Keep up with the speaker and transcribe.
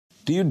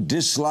Do you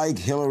dislike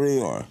Hillary,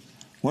 or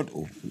what?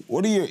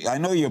 What are your? I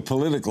know your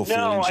political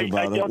feelings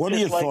about it. What are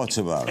your thoughts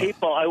about it?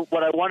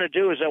 What I want to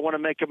do is I want to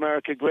make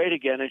America great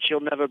again, and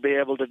she'll never be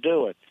able to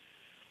do it.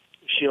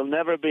 She'll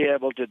never be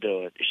able to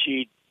do it.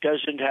 She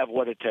doesn't have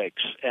what it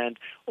takes. And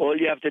all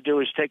you have to do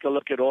is take a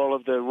look at all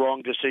of the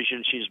wrong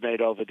decisions she's made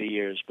over the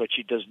years, but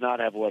she does not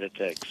have what it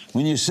takes.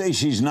 When you say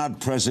she's not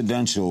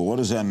presidential, what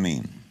does that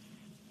mean?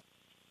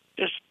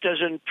 Just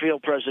doesn't feel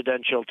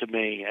presidential to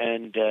me.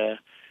 And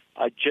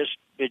it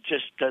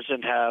just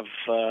doesn't have...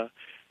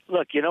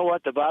 look, you know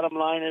what the bottom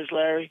line is,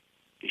 Larry?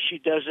 She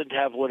doesn't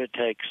have what it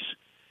takes.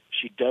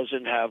 She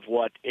doesn't have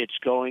what it's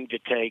going to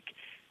take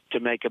to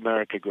make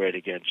America great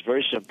again. It's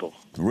very simple.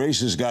 The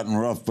race has gotten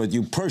rough, but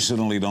you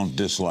personally don't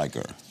dislike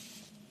her.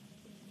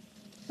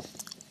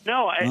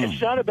 No,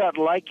 it's not about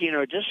liking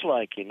or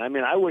disliking. I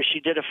mean, I wish she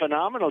did a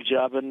phenomenal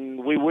job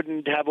and we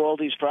wouldn't have all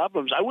these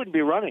problems. I wouldn't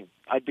be running.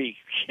 I'd be,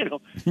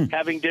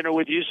 having dinner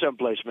with you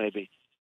someplace maybe.